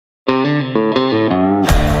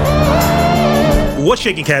What's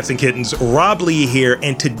shaking, cats and kittens? Rob Lee here,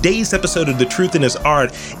 and today's episode of The Truth in This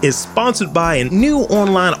Art is sponsored by a new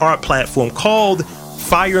online art platform called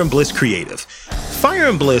Fire and Bliss Creative. Fire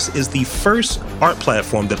and Bliss is the first art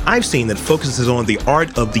platform that I've seen that focuses on the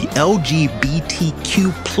art of the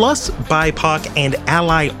LGBTQ plus BIPOC and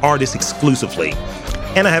allied artists exclusively.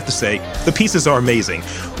 And I have to say, the pieces are amazing.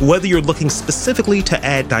 Whether you're looking specifically to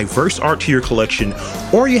add diverse art to your collection,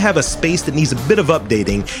 or you have a space that needs a bit of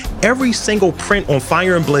updating, every single print on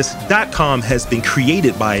fireandbliss.com has been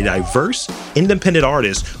created by a diverse, independent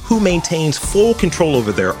artist who maintains full control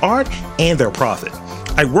over their art and their profit.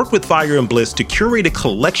 I worked with Fire and Bliss to curate a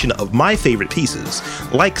collection of my favorite pieces,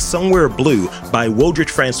 like Somewhere Blue by Wodrich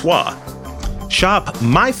Francois. Shop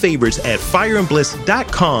my favorites at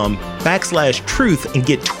fireandbliss.com/truth and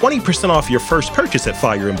get 20% off your first purchase at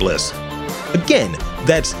Fire and Bliss. Again,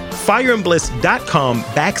 that's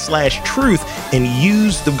fireandbliss.com/truth and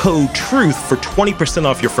use the code TRUTH for 20%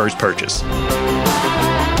 off your first purchase.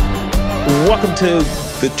 Welcome to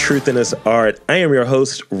The Truth in This Art. I am your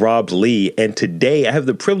host, Rob Lee, and today I have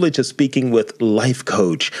the privilege of speaking with life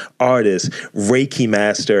coach, artist, Reiki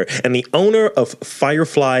master, and the owner of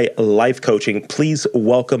Firefly Life Coaching. Please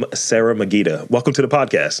welcome Sarah Magida. Welcome to the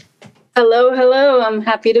podcast. Hello. I'm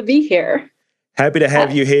happy to be here. Happy to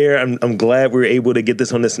have you here. I'm glad we were able to get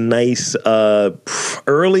this on this nice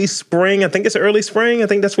early spring. I think it's early spring. I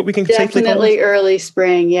think that's what we can safely call it. Definitely early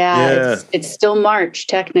spring. Yeah. It's still March,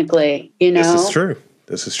 technically, you know. This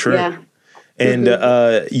is true. Yeah. And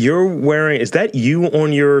you're wearing, is that you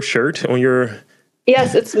on your shirt, on your?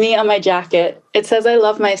 Yes, it's me on my jacket. It says I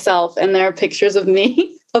love myself, and there are pictures of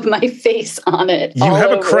me, of my face on it. You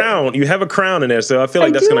have a crown. You have a crown in there, so I feel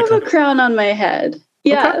like that's going to come. I have a crown on my head.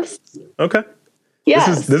 Yes. Okay.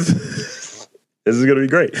 Yes. This is going to be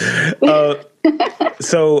great.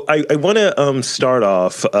 So I want to start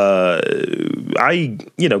off. I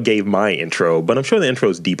gave my intro, but I'm sure the intro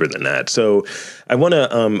is deeper than that. So I want to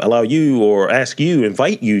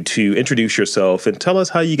invite you to introduce yourself and tell us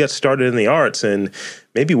how you got started in the arts, and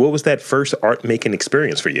maybe what was that first art making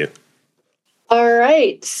experience for you? All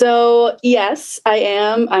right. So yes, I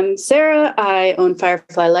am. I'm Sarah. I own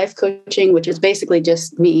Firefly Life Coaching, which is basically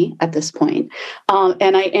just me at this point.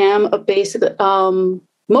 And I am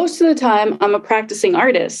most of the time, I'm a practicing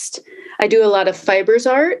artist. I do a lot of fibers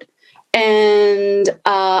art. And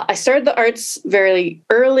I started the arts very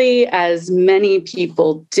early, as many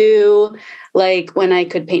people do, like when I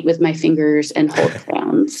could paint with my fingers and hold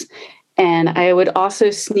crayons. And I would also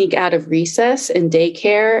sneak out of recess in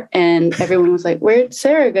daycare, and everyone was like, "Where'd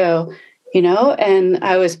Sarah go?" And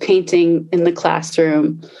I was painting in the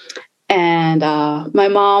classroom. And my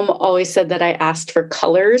mom always said that I asked for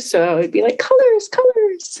colors. So I would be like, colors.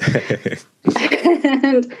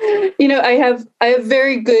 And, I have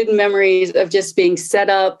very good memories of just being set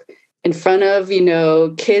up in front of,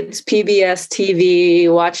 kids' PBS TV,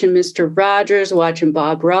 watching Mr. Rogers, watching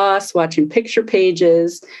Bob Ross, watching picture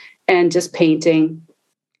pages, and just painting.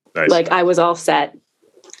 Nice. Like I was all set.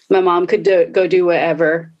 My mom could go do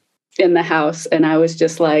whatever in the house. And I was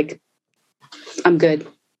just like, I'm good.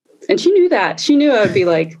 And she knew that. She knew I would be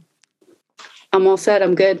like, I'm all set.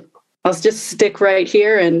 I'm good. I'll just stick right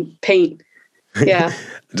here and paint. Yeah.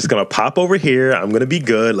 I'm just going to pop over here. I'm going to be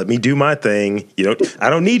good. Let me do my thing. I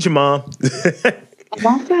don't need you, Mom. I'm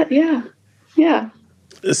all set. Yeah. Yeah.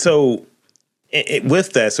 So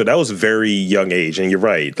with that, so that was a very young age, and you're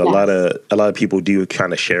right. A lot of people do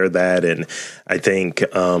kind of share that. And I think,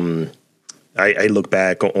 I look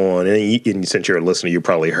back on, and since you're a listener, you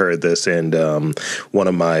probably heard this in one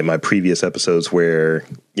of my previous episodes where,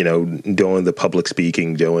 doing the public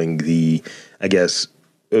speaking, doing the, I guess,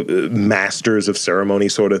 masters of ceremony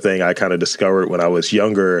sort of thing, I kind of discovered when I was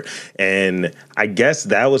younger. And I guess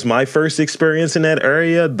that was my first experience in that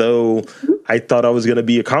area, though I thought I was going to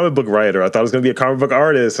be a comic book writer. I thought I was going to be a comic book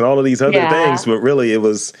artist and all of these other things. But really,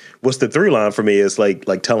 what's the through line for me is like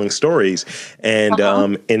telling stories and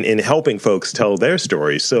in helping folks tell their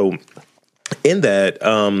stories. So in that,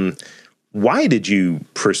 why did you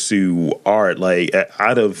pursue art? Like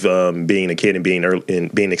out of being a kid and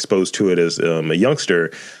being exposed to it as a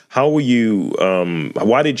youngster, how were you?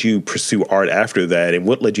 Why did you pursue art after that, and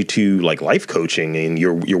what led you to like life coaching and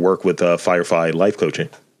your work with Firefly Life Coaching?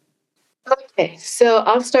 Okay, so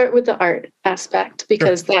I'll start with the art aspect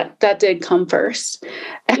because that did come first,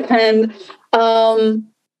 and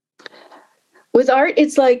with art,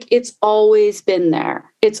 it's like it's always been there.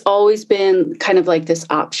 It's always been kind of like this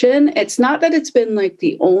option. It's not that it's been like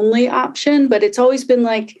the only option, but it's always been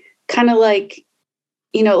like kind of like,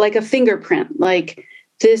 like a fingerprint. Like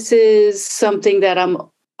this is something that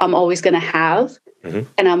I'm always going to have.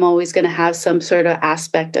 And I'm always going to have some sort of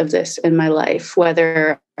aspect of this in my life,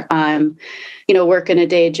 whether I'm, working a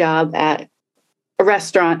day job at a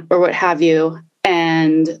restaurant or what have you.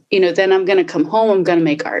 And, then I'm going to come home, I'm going to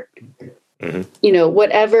make art.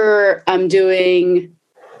 Whatever I'm doing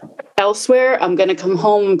elsewhere, I'm going to come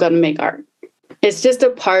home, I'm going to make art. It's just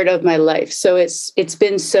a part of my life. So it's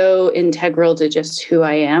been so integral to just who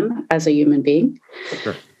I am as a human being.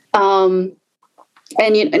 Sure.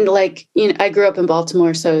 I grew up in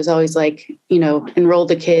Baltimore, so it was always like, enroll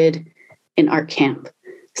the kid in art camp,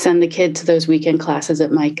 send the kid to those weekend classes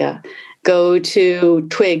at MICA, go to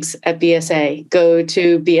Twigs at BSA, go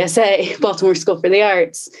to BSA, Baltimore School for the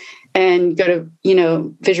Arts, and go to,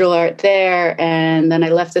 visual art there. And then I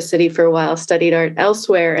left the city for a while, studied art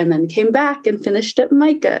elsewhere, and then came back and finished at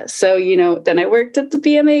MICA. So, then I worked at the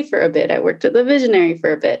BMA for a bit. I worked at the Visionary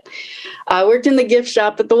for a bit. I worked in the gift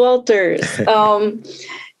shop at the Walters. So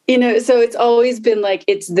it's always been like,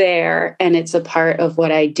 it's there and it's a part of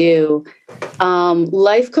what I do.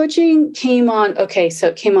 Life coaching came on. Okay. So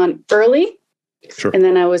it came on early. Sure. And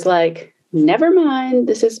then I was like, never mind.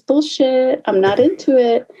 This is bullshit. I'm not into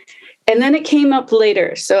it. And then it came up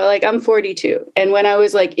later. So I'm 42. And when I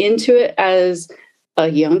was into it as a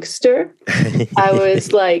youngster, I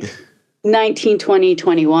was 19, 20,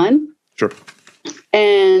 21. Sure.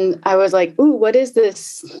 And I was like, ooh, what is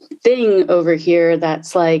this thing over here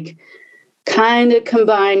that's kind of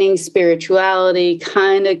combining spirituality,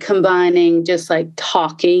 kind of combining just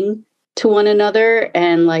talking to one another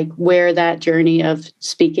and where that journey of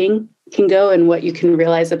speaking can go and what you can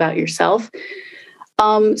realize about yourself.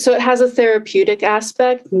 So it has a therapeutic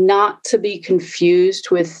aspect, not to be confused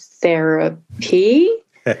with therapy.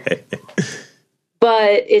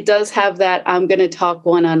 But it does have that I'm going to talk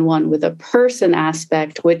one-on-one with a person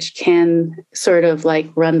aspect, which can sort of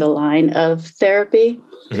run the line of therapy.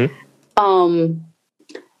 But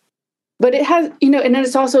it has, and then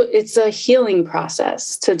it's a healing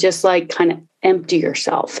process to just kind of empty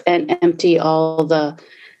yourself and empty all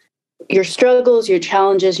your struggles, your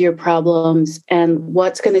challenges, your problems, and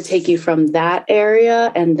what's going to take you from that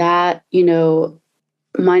area and that,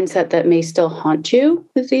 mindset that may still haunt you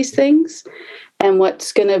with these things. And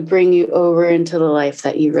what's going to bring you over into the life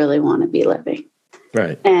that you really want to be living.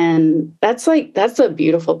 Right. And that's a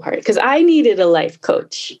beautiful part because I needed a life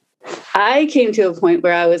coach. I came to a point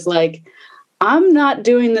where I was like, I'm not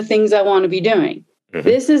doing the things I want to be doing.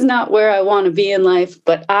 This is not where I want to be in life,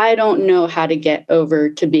 but I don't know how to get over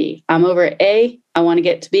to B. I'm over at A. I want to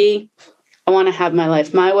get to B. I want to have my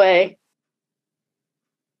life my way.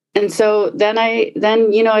 And so then I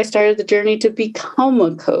started the journey to become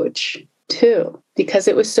a coach too, because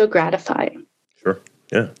it was so gratifying. Sure.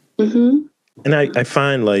 Yeah. And I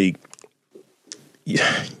find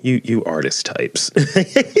you artist types.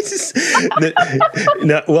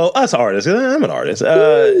 Well, us artists, I'm an artist.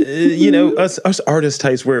 Us artist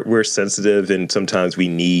types, we're sensitive, and sometimes we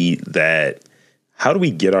need that. How do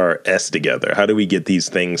we get our S together? How do we get these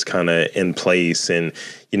things kind of in place? And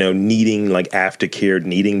needing aftercare,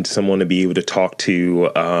 needing someone to be able to talk to,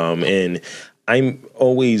 and I'm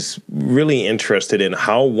always really interested in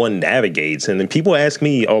how one navigates. And then people ask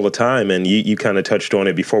me all the time, and you kind of touched on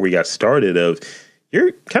it before we got started, of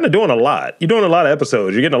you're kind of doing a lot. You're doing a lot of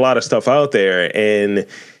episodes. You're getting a lot of stuff out there. And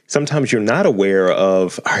sometimes you're not aware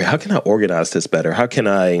of, all right, how can I organize this better? How can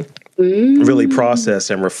I really process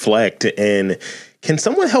and reflect? And can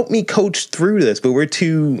someone help me coach through this? But we're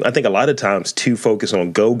I think a lot of times too focused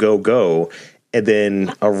on go, go, go. And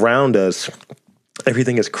then around us,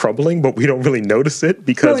 everything is crumbling, but we don't really notice it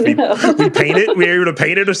because we paint it. We're able to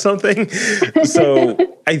paint it or something. So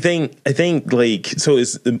I think so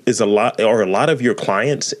is a lot of your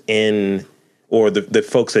clients or the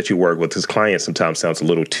folks that you work with, because clients sometimes sounds a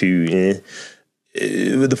little too,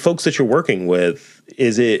 the folks that you're working with,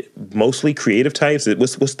 is it mostly creative types?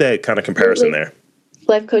 What's that kind of comparison there?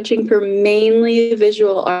 Life coaching for mainly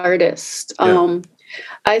visual artists. Yeah.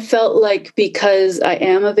 I felt like because I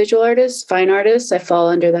am a visual artist, fine artist, I fall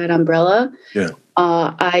under that umbrella. Yeah.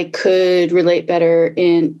 I could relate better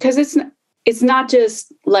because it's not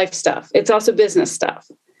just life stuff. It's also business stuff.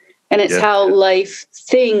 And it's how life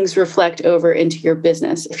things reflect over into your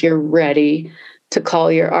business. If you're ready to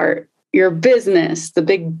call your art your business, the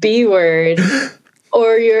big B word,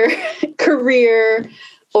 or your career,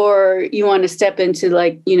 or you want to step into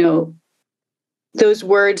those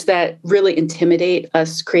words that really intimidate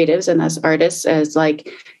us creatives and us artists, as the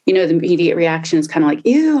immediate reaction is kind of like,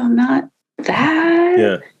 ew, I'm not that.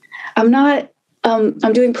 Yeah. I'm not, I'm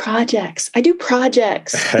doing projects. I do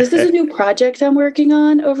projects. This is a new project I'm working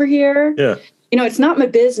on over here. Yeah. It's not my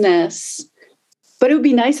business. but it would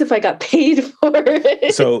be nice if I got paid for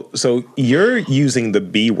it. So you're using the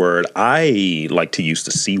B word. I like to use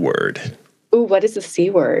the C word. Ooh, what is the C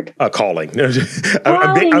word? Calling.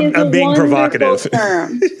 I'm being provocative.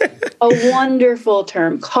 Term. A wonderful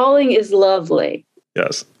term. Calling is lovely.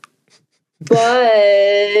 Yes. But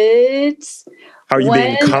how are you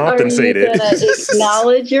being compensated? When are you going to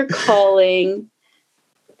acknowledge your calling?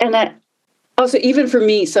 And that also, even for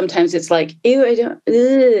me, sometimes it's like, ew, I don't,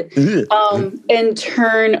 and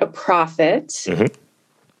turn a profit. Mm-hmm.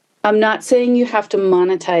 I'm not saying you have to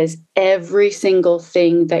monetize every single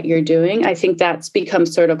thing that you're doing. I think that's become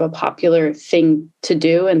sort of a popular thing to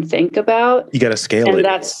do and think about. You got to scale and it.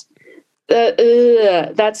 That's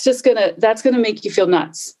just that's gonna make you feel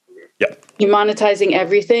nuts. Yeah. You monetizing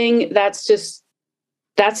everything. That's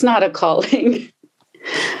not a calling.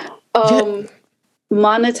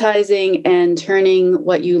 Monetizing and turning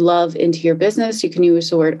what you love into your business. You can use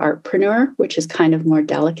the word artpreneur, which is kind of more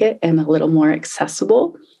delicate and a little more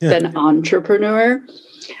accessible than entrepreneur.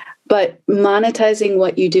 But monetizing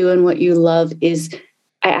what you do and what you love I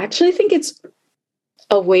actually think it's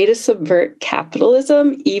a way to subvert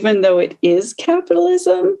capitalism, even though it is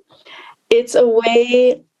capitalism. It's a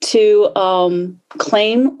way to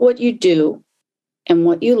claim what you do and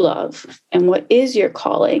what you love and what is your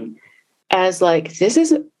calling as like, this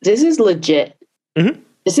is legit. Mm-hmm.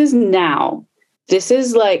 This is now. This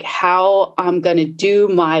is like how I'm going to do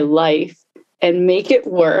my life and make it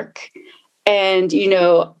work. And,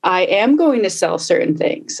 I am going to sell certain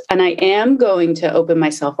things and I am going to open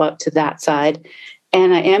myself up to that side.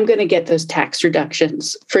 And I am going to get those tax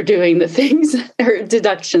reductions for doing the things, or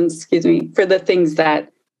deductions, for the things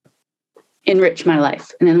that enrich my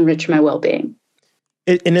life and enrich my well-being.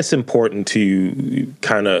 And it's important to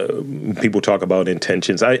kind of, people talk about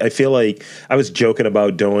intentions. I feel like I was joking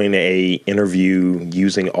about doing a interview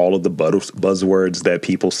using all of the buzzwords that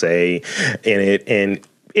people say in it. And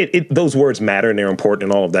those words matter and they're important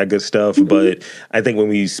and all of that good stuff. Mm-hmm. But I think when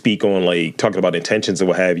we speak on like talking about intentions and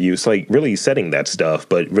what have you, it's like really setting that stuff,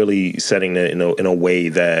 but really setting it in a way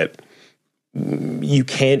that you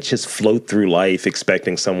can't just float through life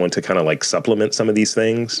expecting someone to kind of like supplement some of these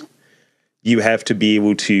things. You have to be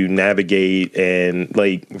able to navigate and,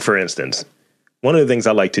 like, for instance, one of the things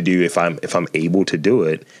I like to do if I'm able to do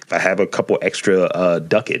it, if I have a couple extra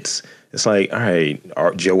ducats, it's like, all right,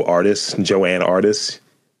 Joanne artist,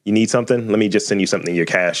 you need something? Let me just send you something in your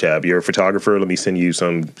Cash App. You're a photographer. Let me send you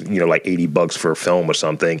some, like $80 for a film or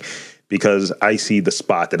something, because I see the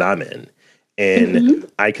spot that I'm in. And mm-hmm.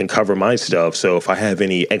 I can cover my stuff. So if I have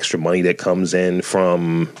any extra money that comes in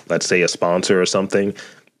from, let's say, a sponsor or something,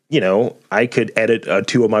 I could edit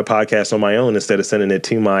 2 of my podcasts on my own instead of sending it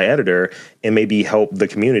to my editor and maybe help the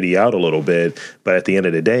community out a little bit. But at the end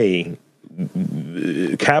of the day,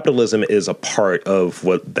 capitalism is a part of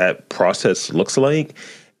what that process looks like.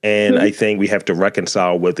 And mm-hmm. I think we have to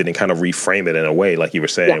reconcile with it and kind of reframe it in a way, like you were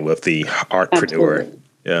saying, with the artpreneur. Absolutely.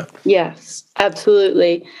 Yeah. Yes,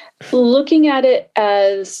 absolutely. Looking at it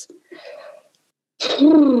as...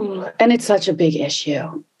 And it's such a big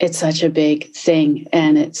issue. It's such a big thing.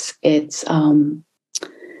 And it's people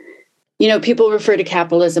refer to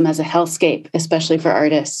capitalism as a hellscape, especially for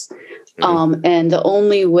artists. Mm-hmm. And the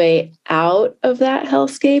only way out of that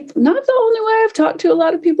hellscape, not the only way, I've talked to a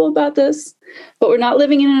lot of people about this, but we're not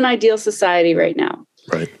living in an ideal society right now.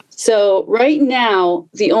 Right. So right now,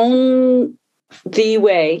 the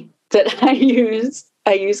way that I use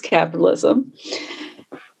capitalism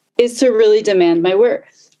is to really demand my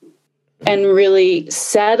worth and really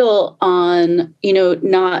settle on,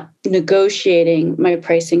 not negotiating my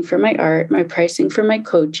pricing for my art, my pricing for my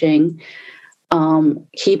coaching,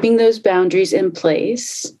 keeping those boundaries in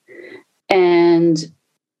place and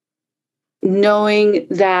knowing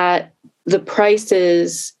that the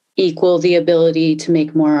prices equal the ability to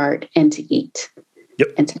make more art and to eat. Yep.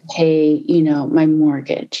 And to pay, my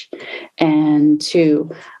mortgage and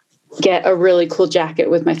to get a really cool jacket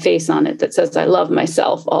with my face on it that says I love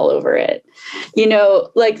myself all over it.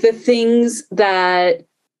 Like the things that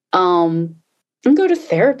and go to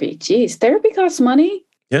therapy. Geez, therapy costs money.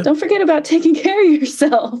 Yeah. Don't forget about taking care of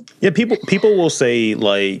yourself. Yeah, people will say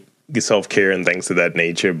like self-care and things of that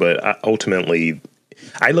nature, but ultimately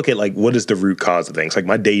I look at like what is the root cause of things. Like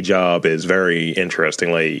my day job is very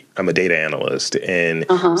interesting. Like I'm a data analyst, and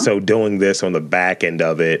so doing this on the back end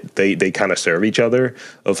of it, they kind of serve each other.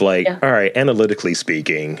 Of like, all right, analytically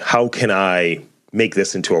speaking, how can I make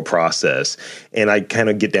this into a process? And I kind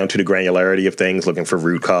of get down to the granularity of things, looking for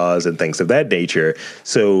root cause and things of that nature.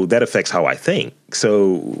 So that affects how I think.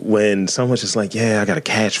 So when someone's just like, yeah, I got a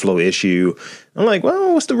cash flow issue, I'm like,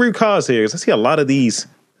 well, what's the root cause here? Because I see a lot of these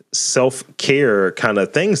self-care kind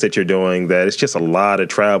of things that you're doing, that it's just a lot of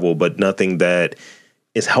travel, but nothing that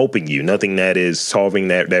is helping you, nothing that is solving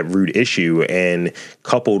that root issue. And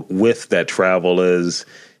coupled with that travel is,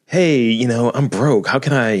 hey, I'm broke. How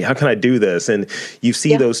can I do this? And you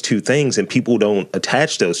see those two things, and people don't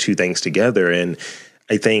attach those two things together. And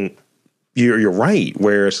I think you're right,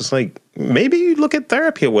 where it's just like, maybe you look at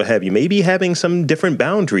therapy or what have you, maybe having some different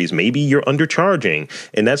boundaries, maybe you're undercharging.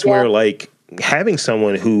 And that's where, like, having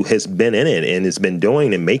someone who has been in it and has been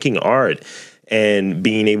doing and making art and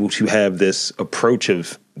being able to have this approach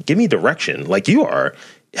of give me direction like you are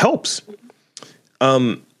helps.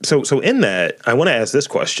 So in that, I want to ask this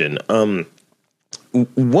question.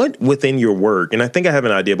 What within your work, and I think I have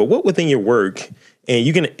an idea, but what within your work, and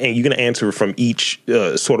you can answer from each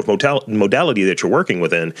sort of modality that you're working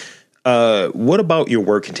within, what about your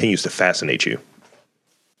work continues to fascinate you?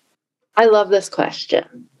 I love this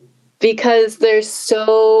question because there's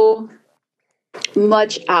so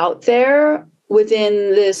much out there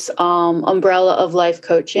within this umbrella of life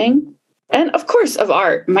coaching, and of course of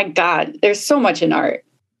art. My God, there's so much in art.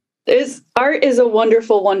 Art is a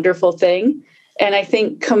wonderful, wonderful thing, and I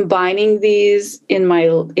think combining these in my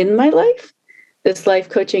life, this life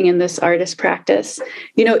coaching and this artist practice,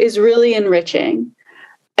 is really enriching.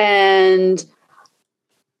 And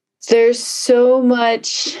there's so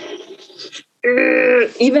much.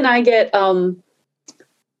 Even I get.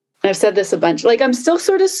 I've said this a bunch, like I'm still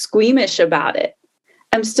sort of squeamish about it.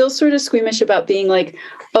 I'm still sort of squeamish about being like,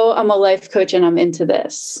 oh, I'm a life coach and I'm into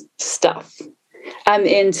this stuff. I'm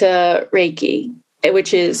into Reiki,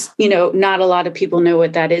 which is, not a lot of people know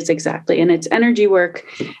what that is exactly. And it's energy work,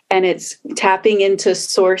 and it's tapping into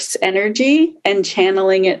source energy and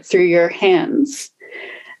channeling it through your hands.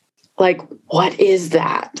 Like, what is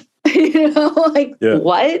that?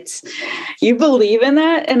 What? You believe in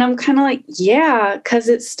that? And I'm kind of like, yeah, because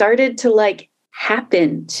it started to like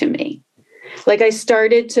happen to me. Like I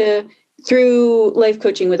started to, through life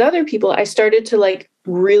coaching with other people, I started to like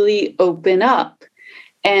really open up.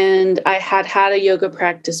 And I had a yoga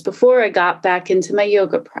practice before. I got back into my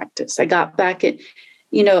yoga practice. I got back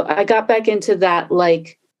into that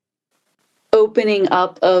like opening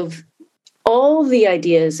up of all the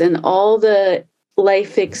ideas and all the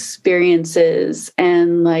life experiences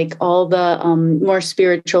and like all the more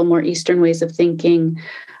spiritual, more Eastern ways of thinking.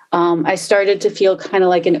 I started to feel kind of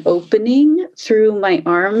like an opening through my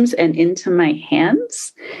arms and into my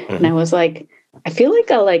hands. Mm-hmm. And I was like, I feel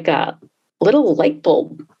like a little light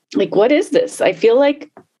bulb. Like, what is this? I feel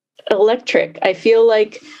like electric. I feel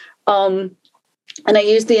like, and I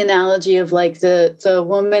use the analogy of like the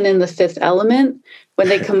woman in The Fifth Element, when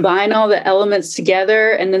they combine all the elements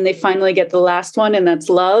together and then they finally get the last one, and that's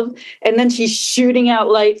love. And then she's shooting out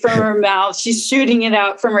light from her mouth. She's shooting it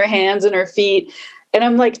out from her hands and her feet. And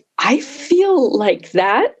I'm like, I feel like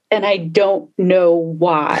that, and I don't know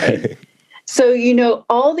why. So,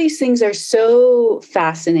 all these things are so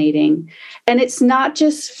fascinating. And it's not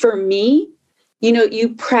just for me.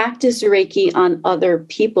 You practice Reiki on other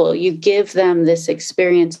people. You give them this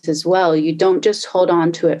experience as well. You don't just hold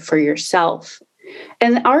on to it for yourself.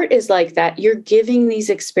 And art is like that. You're giving these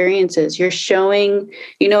experiences. You're showing,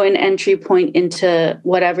 an entry point into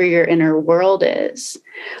whatever your inner world is.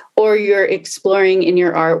 Or you're exploring in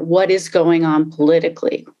your art what is going on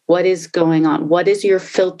politically. What is going on? What is your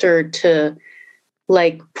filter to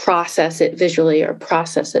like process it visually or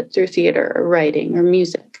process it through theater or writing or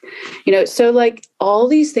music? So like all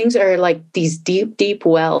these things are like these deep, deep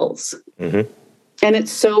wells. Mm-hmm. And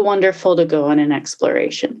it's so wonderful to go on an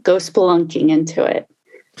exploration, go spelunking into it.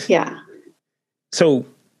 Yeah. So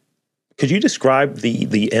could you describe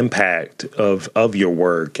the impact of your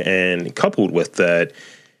work, and coupled with that,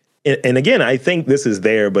 and again, I think this is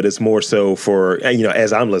there, but it's more so for,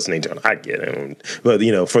 as I'm listening to it, I get it. But,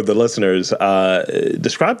 for the listeners,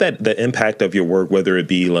 describe the impact of your work, whether it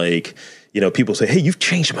be like, people say, hey, you've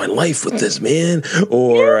changed my life with this, man.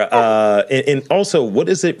 Or, and also, what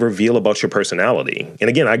does it reveal about your personality? And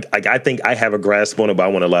again, I think I have a grasp on it, but I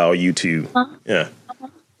want to allow you to, yeah.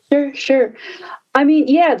 Sure. I mean,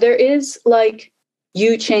 yeah, there is like,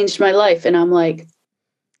 you changed my life. And I'm like,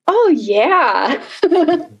 oh, yeah.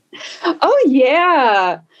 Oh,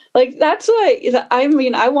 yeah. Like, that's like, I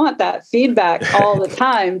mean, I want that feedback all the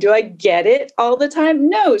time. Do I get it all the time?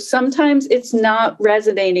 No, sometimes it's not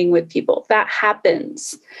resonating with people. That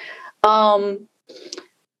happens. When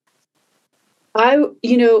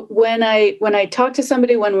I talk to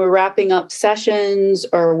somebody, when we're wrapping up sessions,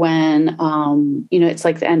 or when, it's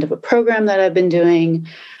like the end of a program that I've been doing,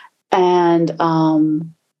 and,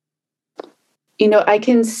 I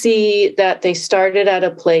can see that they started at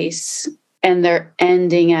a place and they're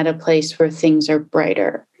ending at a place where things are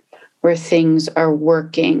brighter, where things are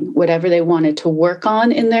working, whatever they wanted to work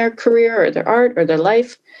on in their career or their art or their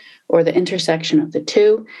life or the intersection of the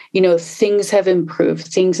two. Things have improved,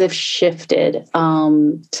 things have shifted.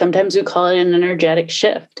 Sometimes we call it an energetic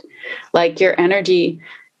shift. Like your energy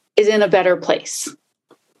is in a better place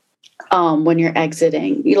when you're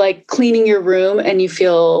exiting. You like cleaning your room and you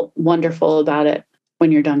feel wonderful about it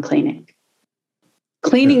when you're done cleaning.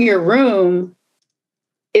 Cleaning your room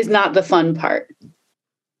is not the fun part.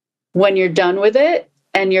 When you're done with it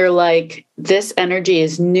and you're like, this energy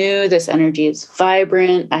is new, this energy is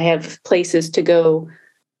vibrant, I have places to go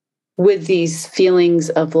with these feelings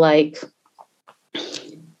of like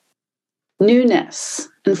newness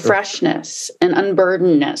and freshness and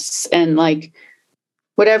unburdenedness and like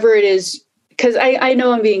whatever it is. Because I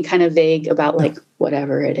know I'm being kind of vague about like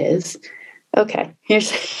whatever it is. Okay, No,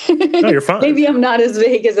 you're fine. Maybe I'm not as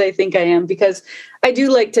vague as I think I am, because I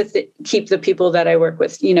do like to keep the people that I work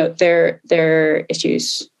with, their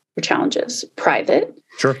issues or challenges private.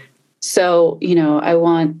 Sure. So, I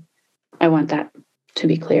want that to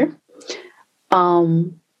be clear.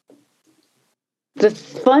 The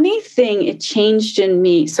funny thing, it changed in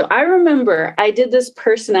me. So I remember I did this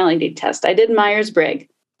personality test. I did Myers-Briggs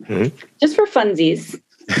just for funsies.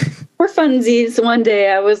 For funsies, one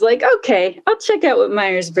day I was like, okay, I'll check out what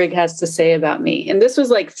Myers-Briggs has to say about me. And this was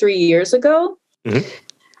like 3 years ago. And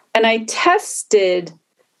I tested,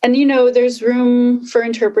 and there's room for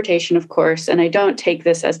interpretation, of course, and I don't take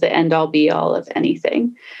this as the end all be all of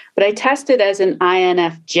anything, but I tested as an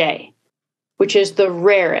INFJ, which is the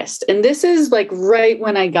rarest. And this is like right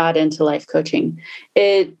when I got into life coaching.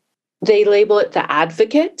 They label it the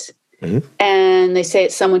advocate. And they say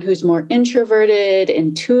it's someone who's more introverted,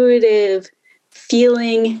 intuitive,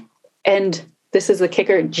 feeling, and this is the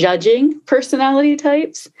kicker, judging personality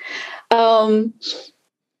types. I'm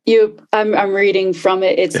reading from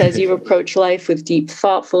it. It says you approach life with deep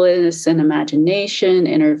thoughtfulness and imagination,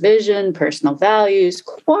 inner vision, personal values,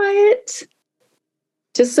 quiet.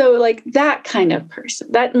 Just so like that kind of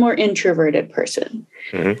person, that more introverted person.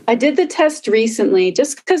 I did the test recently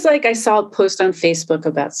just because like I saw a post on Facebook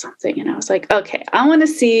about something and I was like, okay, I want to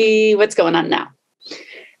see what's going on now.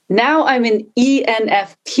 Now I'm an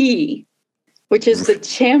ENFP, which is the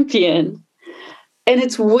champion, and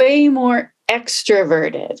it's way more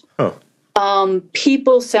extroverted.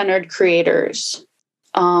 People-centered creators.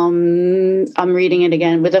 I'm reading it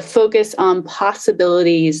again, with a focus on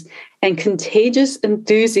possibilities and contagious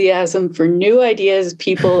enthusiasm for new ideas,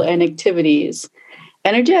 people, and activities.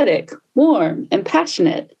 Energetic, warm, and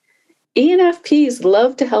passionate. ENFPs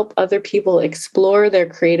love to help other people explore their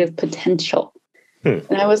creative potential. And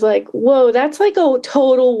I was like, whoa, that's like a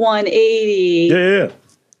total 180. Yeah.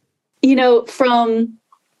 From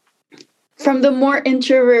the more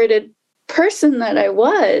introverted person that I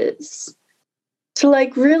was to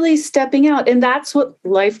like really stepping out. And that's what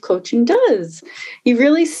life coaching does. You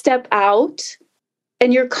really step out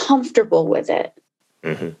and you're comfortable with it.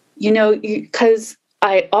 Because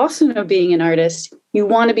I also know, being an artist, you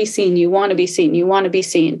want to be seen, you want to be seen, you want to be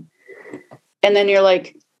seen. And then you're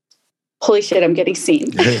like, holy shit, I'm getting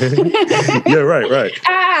seen. Yeah, right.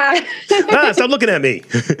 Stop looking at me.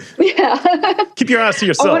 Yeah. Keep your eyes to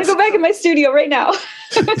yourself. I want to go back in my studio right now.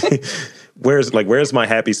 Where's my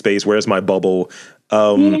happy space? Where's my bubble?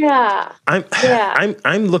 I'm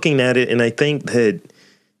looking at it, and I think that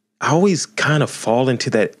I always kind of fall into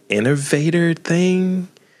that innovator thing.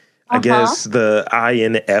 I guess the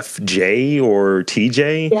INFJ or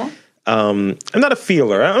TJ. Yeah. I'm not a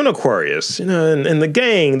feeler. I'm an Aquarius. And the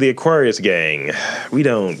gang, the Aquarius gang, we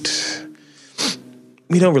don't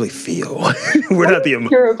really feel. We're not the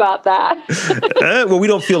sure about that. Well, we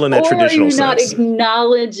don't feel in that traditional sense. Or are you not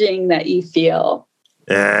acknowledging that you feel?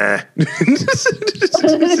 That's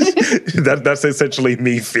essentially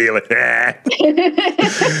me feeling.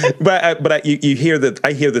 But you hear that.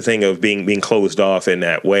 I hear the thing of being closed off in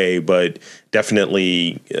that way, but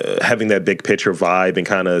definitely having that big picture vibe and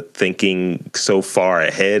kind of thinking so far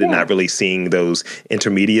ahead and not really seeing those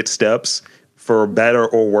intermediate steps. For better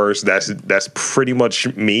or worse, that's pretty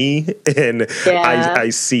much me, and I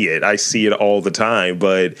see it. I see it all the time.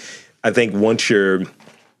 But I think once you're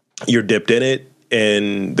dipped in it,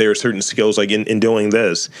 and there are certain skills, like in doing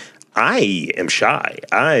this, I am shy.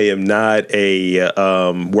 I am not a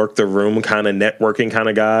work the room kind of networking kind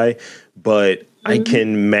of guy, but I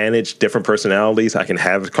can manage different personalities. I can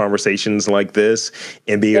have conversations like this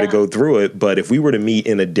and be able to go through it. But if we were to meet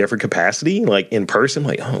in a different capacity, like in person,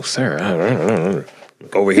 like, oh, sir,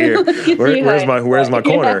 over here, where's my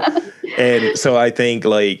corner? And so I think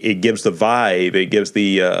like it gives the vibe, it gives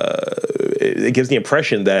the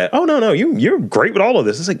impression that, oh no, you're great with all of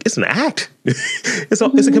this. It's like it's an act. It's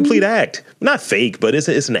a complete act, not fake, but it's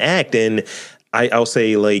an act. And I'll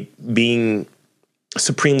say like being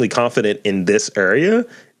supremely confident in this area.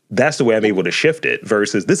 That's the way I'm able to shift it.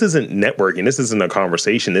 Versus this isn't networking. This isn't a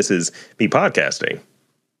conversation. This is me podcasting.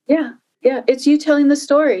 Yeah. Yeah. It's you telling the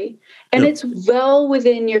story. And it's well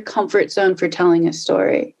within your comfort zone for telling a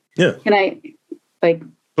story. Yeah. Can I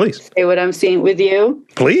please say what I'm seeing with you?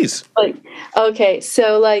 Please. Okay.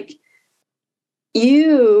 So like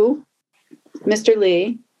you, Mr.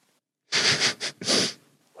 Lee,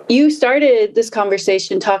 you started this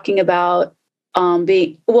conversation talking about when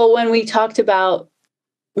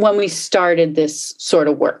we started this sort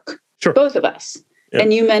of work, sure, both of us. Yeah.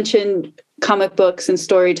 And you mentioned comic books and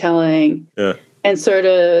storytelling and sort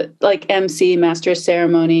of like MC, master of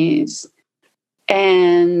ceremonies.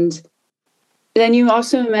 And then you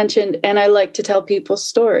also mentioned, and I like to tell people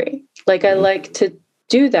story. Like I like to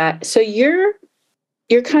do that. So you're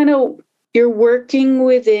working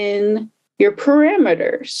within your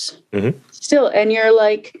parameters still. And you're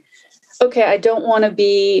like, okay, I don't want to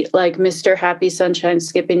be like Mr. Happy Sunshine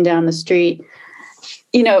skipping down the street,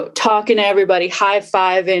 talking to everybody,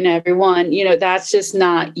 high-fiving everyone. That's just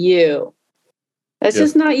not you. That's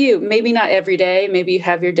just not you. Maybe not every day. Maybe you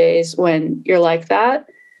have your days when you're like that.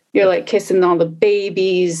 You're like kissing all the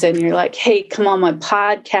babies and you're like, hey, come on my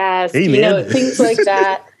podcast, hey, things like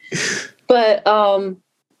that. But,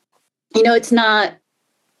 it's not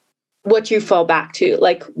what you fall back to,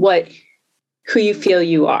 like who you feel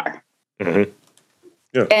you are. Mm-hmm.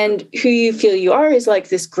 Yeah. And who you feel you are is like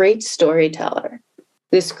this great storyteller,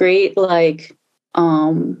 this great, like,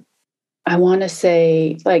 I want to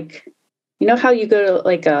say, like, how you go to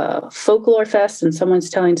like a folklore fest and someone's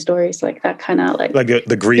telling stories, like that kind of like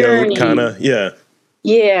the griot kind of,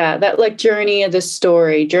 yeah, that like journey of the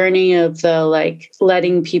story, journey of the like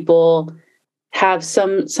letting people have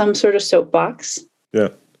some sort of soapbox. Yeah.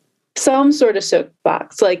 Some sort of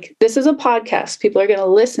soapbox. Like this is a podcast. People are going to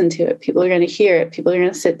listen to it. People are going to hear it. People are going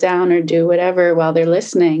to sit down or do whatever while they're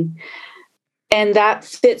listening. And that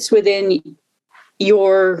fits within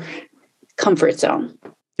your comfort zone.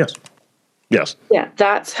 Yes. Yes. Yeah.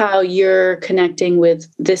 That's how you're connecting with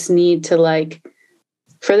this need to like,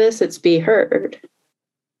 for this, it's be heard.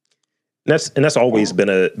 That's always been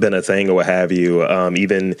a thing or what have you.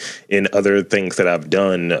 Even in other things that I've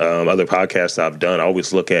done, other podcasts I've done, I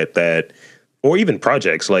always look at that, or even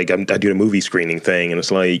projects. Like I do the movie screening thing, and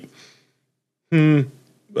it's like,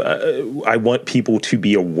 I want people to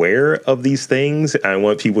be aware of these things. I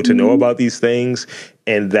want people to know about these things,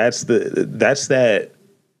 and that's that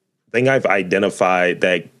thing I've identified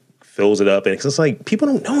that fills it up. And it's like people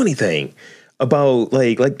don't know anything about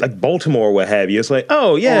like Baltimore or what have you. It's like,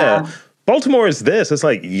 oh yeah. Baltimore is this. It's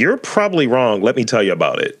like, you're probably wrong. Let me tell you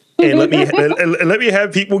about it. And let me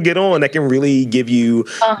have people get on that can really give you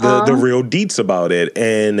the real deets about it.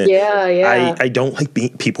 And I don't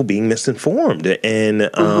like people being misinformed.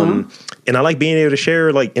 And and I like being able to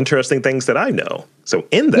share like interesting things that I know. So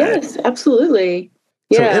in that, yes, absolutely.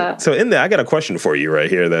 Yeah. So in there, I got a question for you right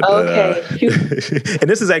here. That and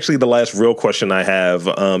this is actually the last real question I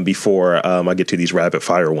have before I get to these rapid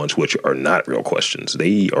fire ones, which are not real questions.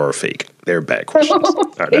 They are fake. They're bad questions.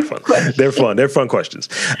 They're fun. They're fun. They're fun questions.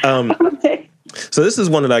 Okay. So this is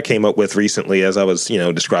one that I came up with recently as I was,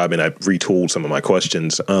 describing. I retooled some of my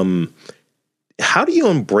questions. How do you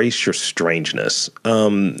embrace your strangeness?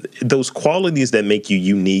 Those qualities that make you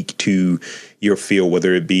unique to your field,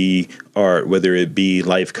 whether it be art, whether it be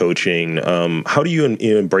life coaching. How do you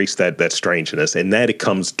embrace that strangeness? And that it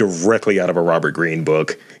comes directly out of a Robert Greene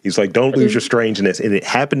book. He's like, don't lose your strangeness. And it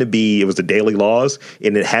happened to be, it was the Daily Laws,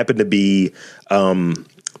 and it happened to be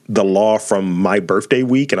the law from my birthday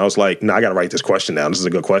week. And I was like, no, I got to write this question down. This is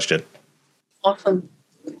a good question. Awesome.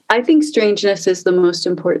 I think strangeness is the most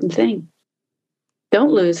important thing.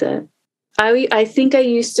 Don't lose it. I think I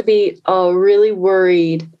used to be really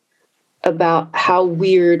worried about how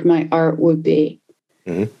weird my art would be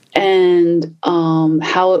and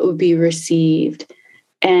how it would be received.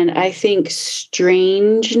 And I think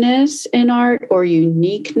strangeness in art or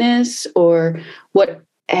uniqueness or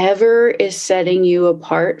whatever is setting you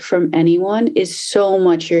apart from anyone is so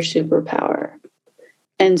much your superpower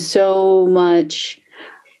and so much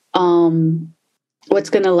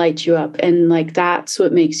what's going to light you up. And like, that's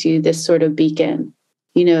what makes you this sort of beacon,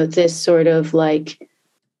 this sort of like,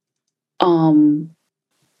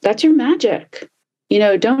 that's your magic,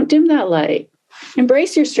 don't dim that light,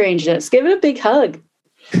 embrace your strangeness, give it a big hug.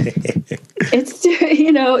 It's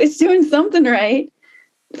doing something right.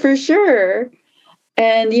 for sure.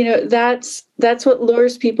 And, that's what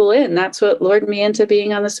lures people in. That's what lured me into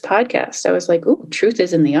being on this podcast. I was like, ooh, truth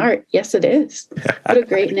is in the art. Yes, it is. What a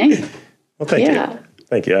great name. Well, thank you.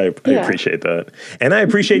 Thank you. I appreciate that. And I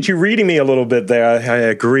appreciate you reading me a little bit there. I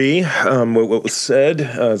agree with what was said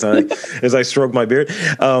as I stroke my beard.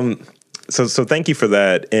 So thank you for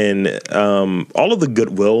that. And all of the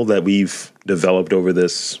goodwill that we've developed over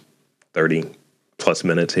this 30 plus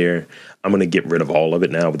minutes here, I'm going to get rid of all of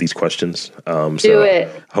it now with these questions. Do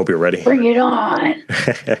it. Hope you're ready. Bring it on.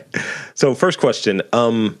 So first question,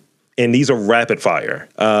 and these are rapid fire.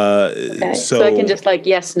 Okay. So I can just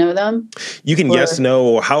yes, no them? You can yes, no,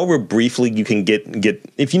 or however briefly you can get.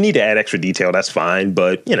 If you need to add extra detail, that's fine.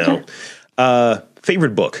 But,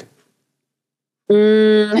 favorite book?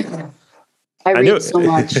 I read so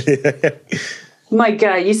much. My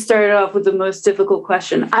God, you started off with the most difficult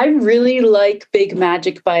question. I really like Big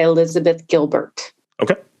Magic by Elizabeth Gilbert.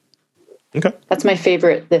 Okay. That's my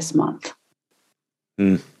favorite this month.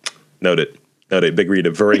 Noted. Big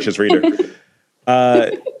reader, voracious reader.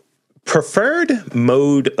 Preferred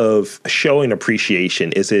mode of showing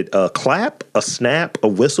appreciation. Is it a clap, a snap, a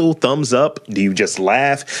whistle, thumbs up? Do you just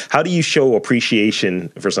laugh? How do you show appreciation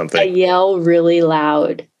for something? I yell really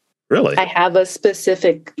loud. Really? I have a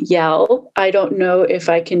specific yell. I don't know if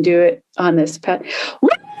I can do it on this pad.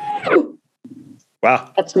 Woo!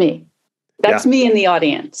 Wow. That's me. That's me in the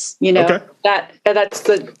audience. Okay.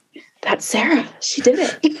 That's Sarah. She did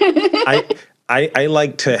it. I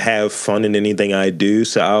like to have fun in anything I do,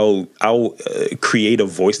 so I'll create a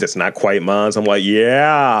voice that's not quite mine. So I'm like,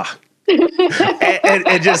 yeah.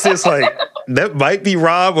 and just it's like, that might be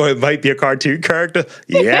Rob or it might be a cartoon character.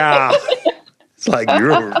 Yeah. It's like,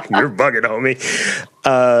 you're bugging, homie.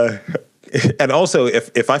 And also,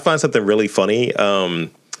 if I find something really funny, when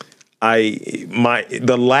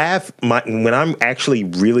I'm actually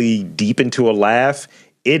really deep into a laugh,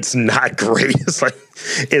 it's not great.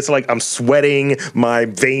 It's like I'm sweating. My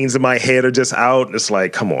veins in my head are just out. And it's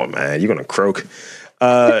like, come on, man, you're gonna croak.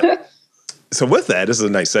 So with that, this is a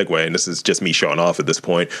nice segue, and this is just me showing off at this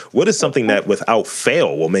point. What is something that, without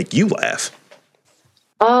fail, will make you laugh?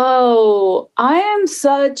 Oh, I am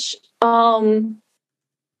such I'm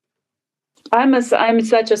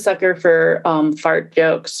such a sucker for fart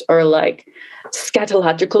jokes or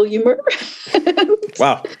scatological humor.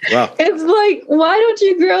 Wow. It's like, why don't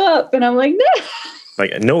you grow up? And I'm like, no.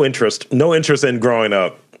 Like no interest in growing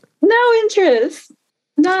up. No interest.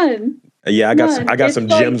 None. Yeah, I got some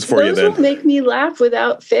gems for you then. Those will make me laugh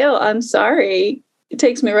without fail. I'm sorry. It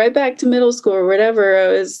takes me right back to middle school or whatever I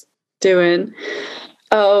was doing.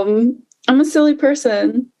 I'm a silly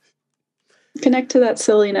person. Connect to that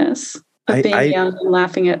silliness of being young and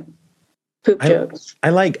laughing at poop jokes. I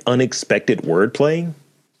like unexpected wordplay.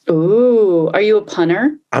 Ooh, are you a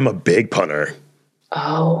punner? I'm a big punner.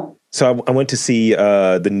 Oh. So I went to see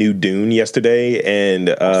the new Dune yesterday, and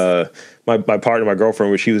my partner, my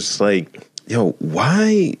girlfriend, she was just like, yo,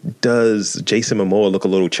 why does Jason Momoa look a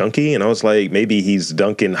little chunky? And I was like, maybe he's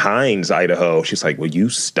Duncan Hines, Idaho. She's like, will you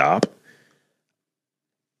stop?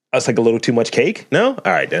 I was like, a little too much cake? No?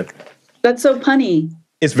 All right, then. That's so punny.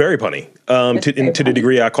 It's very punny. To the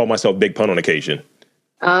degree I call myself Big Pun on occasion.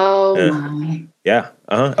 Oh, my. Yeah.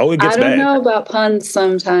 Uh-huh. Oh, it gets bad. I don't know about puns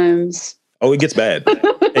sometimes. Oh, it gets bad.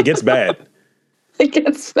 It gets bad. It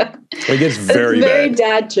gets bad. It gets very bad. Very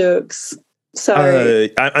dad jokes.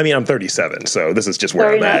 Sorry. I mean, I'm 37, so this is just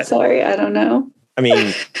where I'm at. Sorry, I don't know. I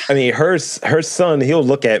mean, her son, he'll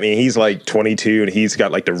look at me. He's like 22, and he's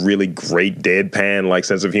got like the really great deadpan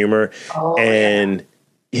sense of humor, and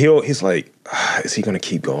he's like, is he going to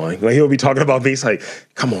keep going? Like he'll be talking about me. He's like,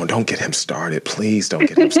 come on, don't get him started, please, don't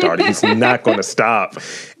get him started. He's not going to stop.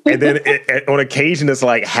 And then on occasion, it's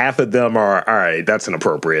like half of them are, all right, that's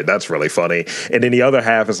inappropriate. That's really funny. And then the other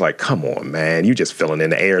half is like, come on, man, you just filling in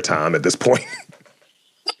the airtime at this point.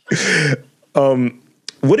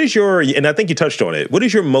 What is your, and I think you touched on it, what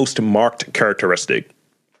is your most marked characteristic?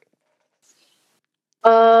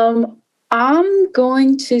 I'm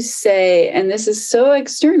going to say, and this is so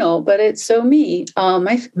external, but it's so me,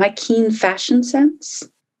 my keen fashion sense.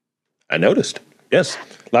 I noticed. Yes.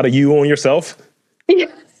 A lot of you on yourself. Yeah.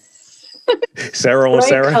 Sarah on bright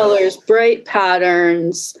Sarah. Bright colors, bright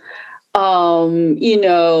patterns,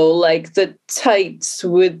 like the tights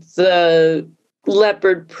with the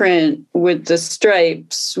leopard print, with the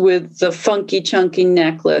stripes, with the funky chunky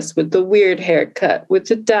necklace, with the weird haircut, with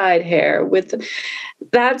the dyed hair,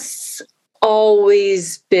 that's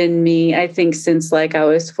always been me, I think, since I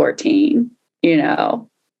was 14.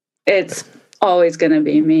 It's always going to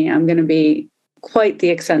be me. I'm going to be quite the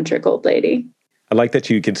eccentric old lady. I like that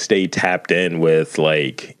you can stay tapped in with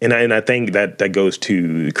like, and I think that goes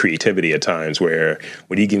to creativity at times where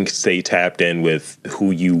when you can stay tapped in with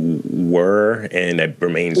who you were and that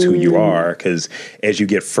remains who you are. Cause as you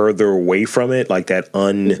get further away from it, like it's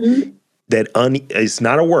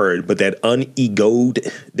not a word, but that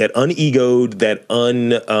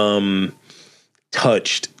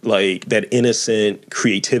touched, like that innocent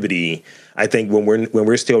creativity. I think when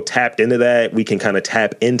we're still tapped into that, we can kind of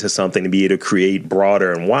tap into something to be able to create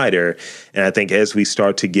broader and wider. And I think as we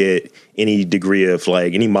start to get any degree of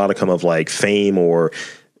like any modicum of like fame or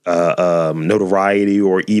notoriety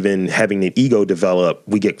or even having an ego develop,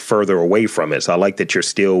 we get further away from it. So I like that you're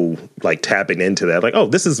still like tapping into that. Like, oh,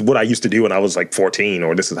 this is what I used to do when I was like 14,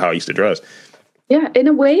 or this is how I used to dress. Yeah, in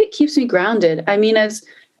a way, it keeps me grounded. I mean, as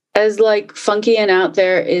like funky and out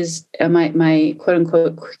there is my quote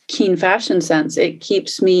unquote keen fashion sense, it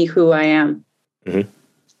keeps me who I am. Mm-hmm.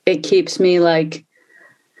 It keeps me like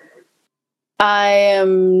I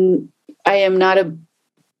am not a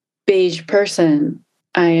beige person.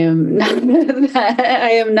 I am not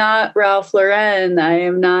I am not Ralph Lauren. I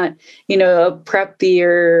am not, a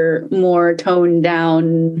preppier, more toned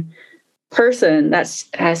down person. That's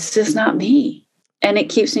just not me. And it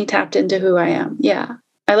keeps me tapped into who I am. Yeah.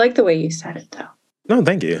 I like the way you said it, though. No,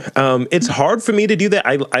 thank you. It's hard for me to do that.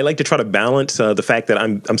 I like to try to balance the fact that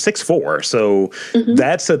I'm 6'4", so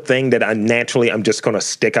that's a thing that I'm just going to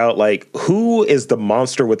stick out. Like, who is the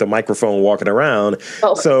monster with the microphone walking around?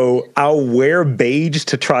 Oh. So I'll wear beige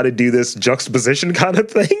to try to do this juxtaposition kind of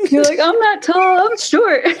thing. You're like, I'm not tall, I'm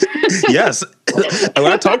short. Yes. When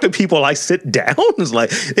I talk to people, I sit down. It's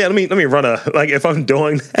like, yeah, let me run if I'm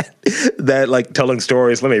doing that like telling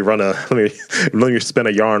stories, let me spin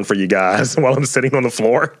a yarn for you guys while I'm sitting on the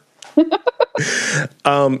floor.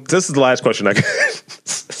 This is the last question I got.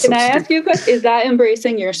 Can I ask you a question? Is that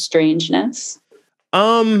embracing your strangeness?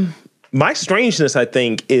 My strangeness, I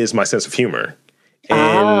think, is my sense of humor.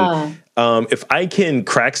 And if I can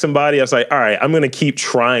crack somebody, I was like, all right, I'm going to keep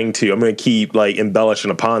like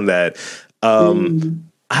embellishing upon that.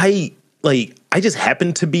 I just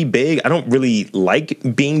happen to be big. I don't really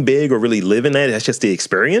like being big or really live in that. That's just the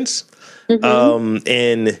experience.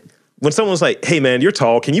 And when someone's like, hey man, you're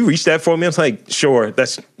tall, can you reach that for me? I was like, sure,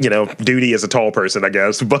 that's, duty as a tall person, I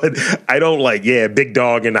guess. But I don't like, big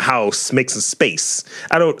dog in the house makes a space.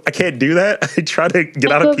 I can't do that. I try to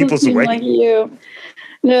get out of people's way. Like you.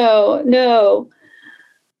 No,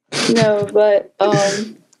 but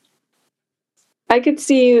I could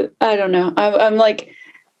see you, I don't know. I'm like,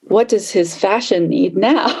 what does his fashion need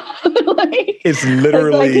now? It's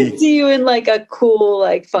literally. I could see you in like a cool,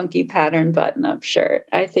 like funky pattern button-up shirt.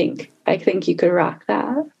 I think you could rock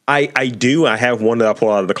that. I do. I have one that I pull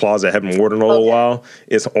out of the closet. I haven't worn in a little while.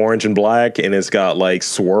 It's orange and black, and it's got like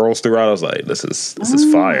swirls throughout. I was like, this is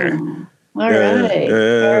fire. All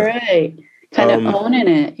right. Kind of owning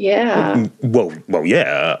it, yeah. Well,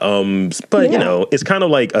 yeah. But it's kind of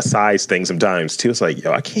like a size thing sometimes too. It's like,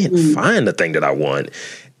 I can't find the thing that I want.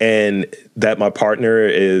 And that my partner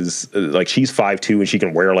is like, she's 5'2" and she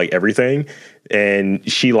can wear like everything. And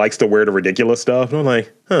she likes to wear the ridiculous stuff. And I'm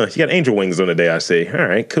like, you got angel wings on the day, I see. All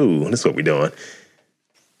right, cool. That's what we're doing.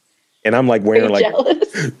 And I'm like wearing like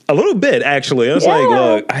jealous? A little bit, actually. I was like,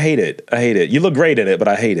 look, I hate it. You look great in it, but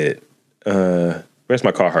I hate it. Where's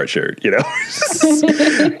my Carhartt shirt? So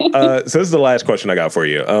this is the last question I got for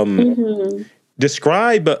you.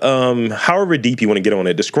 Describe, however deep you want to get on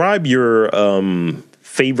it, describe your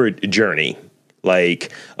favorite journey,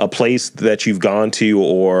 like a place that you've gone to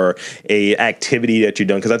or a activity that you've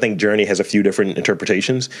done. Because I think journey has a few different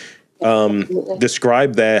interpretations.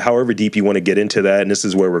 Describe that, however deep you want to get into that. And this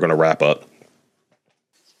is where we're going to wrap up.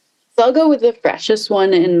 So I'll go with the freshest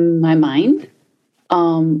one in my mind.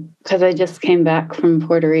 Because I just came back from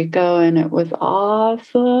Puerto Rico and it was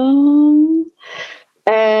awesome.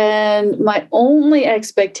 And my only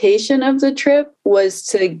expectation of the trip was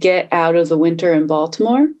to get out of the winter in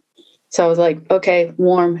Baltimore. So I was like, okay,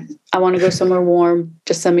 warm. I want to go somewhere warm.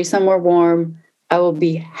 Just send me somewhere warm. I will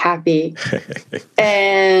be happy.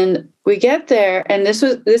 And we get there, and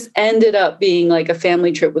this ended up being like a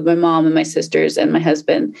family trip with my mom and my sisters and my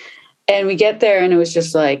husband. And we get there, and it was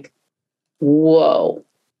just like, whoa,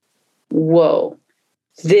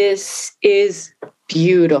 this is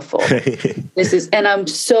beautiful. And I'm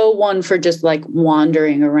so one for just like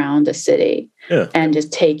wandering around the city and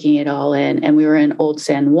just taking it all in. And we were in Old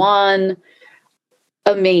San Juan.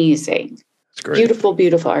 Amazing. Beautiful,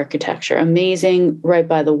 beautiful architecture. Amazing. Right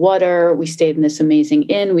by the water. We stayed in this amazing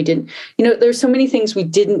inn. We didn't, there's so many things we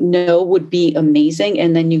didn't know would be amazing.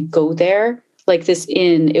 And then you go there, like this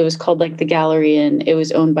inn, it was called like the Gallery Inn. It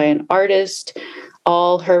was owned by an artist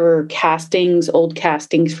All her castings, old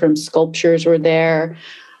castings from sculptures were there.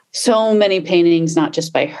 So many paintings, not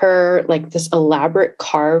just by her, like this elaborate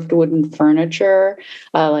carved wooden furniture,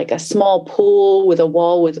 like a small pool with a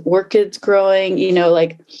wall with orchids growing,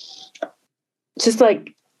 like just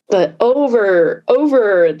like the over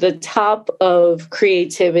the top of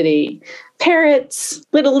creativity. Parrots,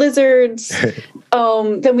 little lizards.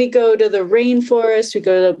 Then we go to the rainforest. We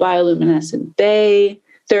go to the bioluminescent bay.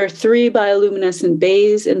 There are 3 bioluminescent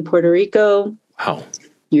bays in Puerto Rico. Wow.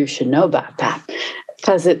 You should know about that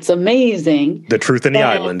because it's amazing. The truth in the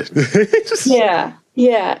island. Yeah.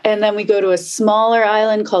 And then we go to a smaller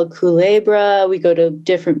island called Culebra. We go to a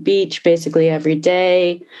different beach basically every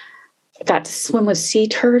day. I got to swim with sea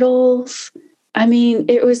turtles. I mean,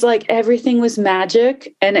 it was like everything was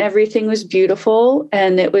magic and everything was beautiful.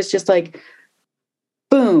 And it was just like,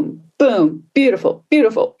 boom, boom, beautiful,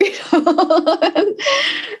 beautiful, beautiful.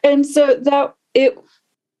 and so that it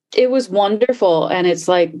was wonderful. And it's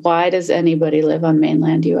like, why does anybody live on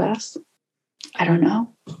mainland US? I don't know.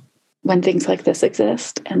 When things like this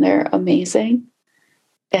exist and they're amazing.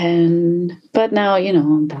 But now,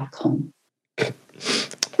 I'm back home.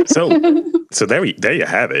 So there you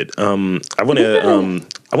have it. I want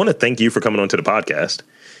to thank you for coming on to the podcast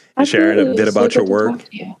and sharing a bit about your work.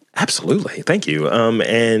 Absolutely. Thank you.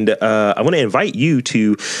 And I want to invite you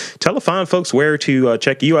to tell the fine folks where to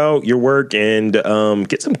check you out, your work, and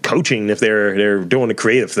get some coaching if they're doing a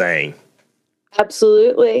creative thing.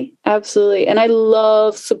 Absolutely. And I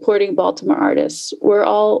love supporting Baltimore artists. We're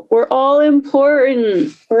all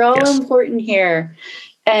important. We're all important here.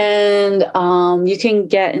 And you can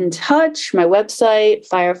get in touch. My website,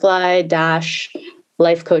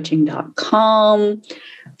 firefly-lifecoaching.com.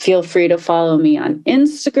 Feel free to follow me on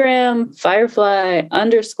Instagram,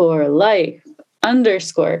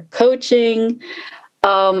 firefly_life_coaching.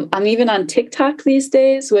 I'm even on TikTok these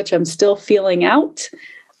days, which I'm still feeling out,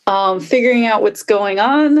 figuring out what's going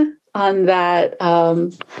on that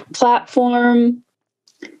platform.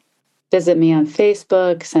 Visit me on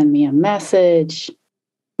Facebook, send me a message.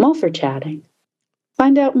 I'm all for chatting.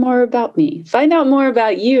 Find out more about me. Find out more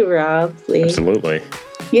about you, Rob, please. Absolutely.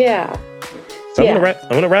 Yeah. So I'm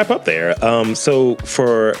gonna wrap up there. So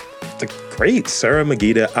for the great Sarah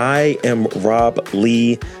Magida, I am Rob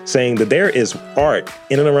Lee saying that there is art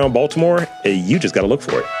in and around Baltimore. You just got to look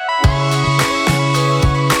for it.